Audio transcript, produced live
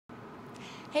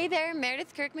Hey there,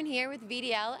 Meredith Kirkman here with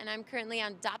VDL, and I'm currently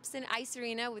on Dobson Ice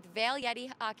Arena with Vail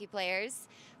Yeti Hockey players,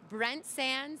 Brent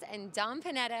Sands and Dom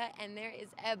Panetta, and there is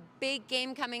a big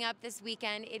game coming up this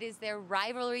weekend. It is their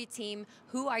rivalry team.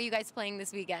 Who are you guys playing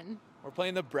this weekend? We're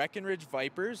playing the Breckenridge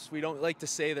Vipers. We don't like to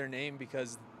say their name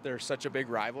because they're such a big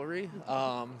rivalry.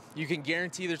 You can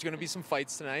guarantee there's going to be some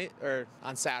fights tonight, or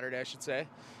on Saturday, I should say.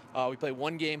 We play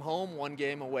one game home, one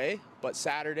game away, but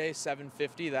Saturday,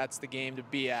 7:50, that's the game to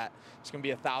be at. There's going to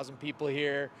be 1,000 people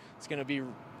here. It's going to be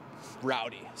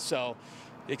rowdy. So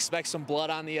expect some blood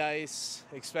on the ice,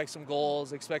 expect some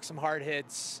goals, expect some hard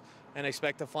hits, and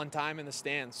expect a fun time in the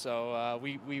stands. So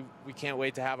we can't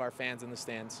wait to have our fans in the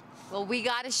stands. Well, we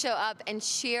got to show up and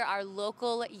cheer our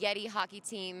local Yeti hockey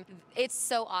team. It's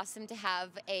so awesome to have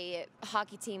a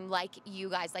hockey team like you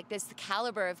guys, like this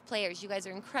caliber of players. You guys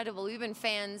are incredible. We've been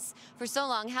fans for so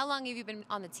long. How long have you been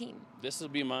on the team? This will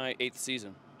be my 8th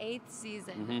season. 8th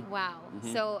season. Wow.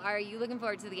 So are you looking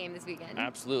forward to the game this weekend?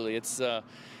 Absolutely.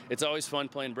 It's always fun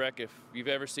playing Breck. If you've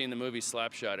ever seen the movie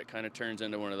Slapshot, it kind of turns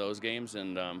into one of those games,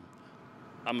 and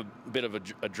I'm a bit of an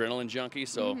adrenaline junkie,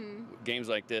 so games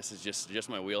like this is just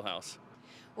my wheelhouse.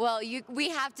 Well, we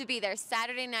have to be there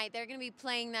Saturday night. They're going to be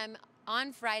playing them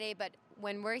on Friday, but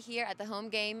when we're here at the home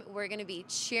game, we're going to be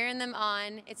cheering them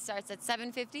on. It starts at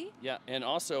 7:50. Yeah, and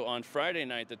also on Friday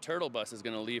night, the Turtle Bus is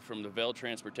going to leave from the Vail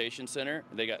Transportation Center.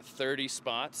 They got 30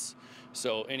 spots,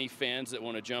 so any fans that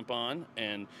want to jump on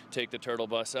and take the Turtle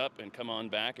Bus up and come on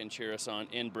back and cheer us on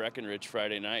in Breckenridge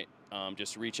Friday night,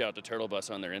 just reach out to Turtle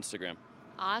Bus on their Instagram.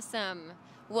 Awesome.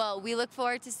 Well, we look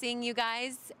forward to seeing you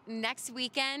guys next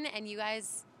weekend, and you're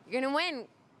going to win.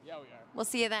 Yeah, we are. We'll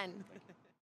see you then.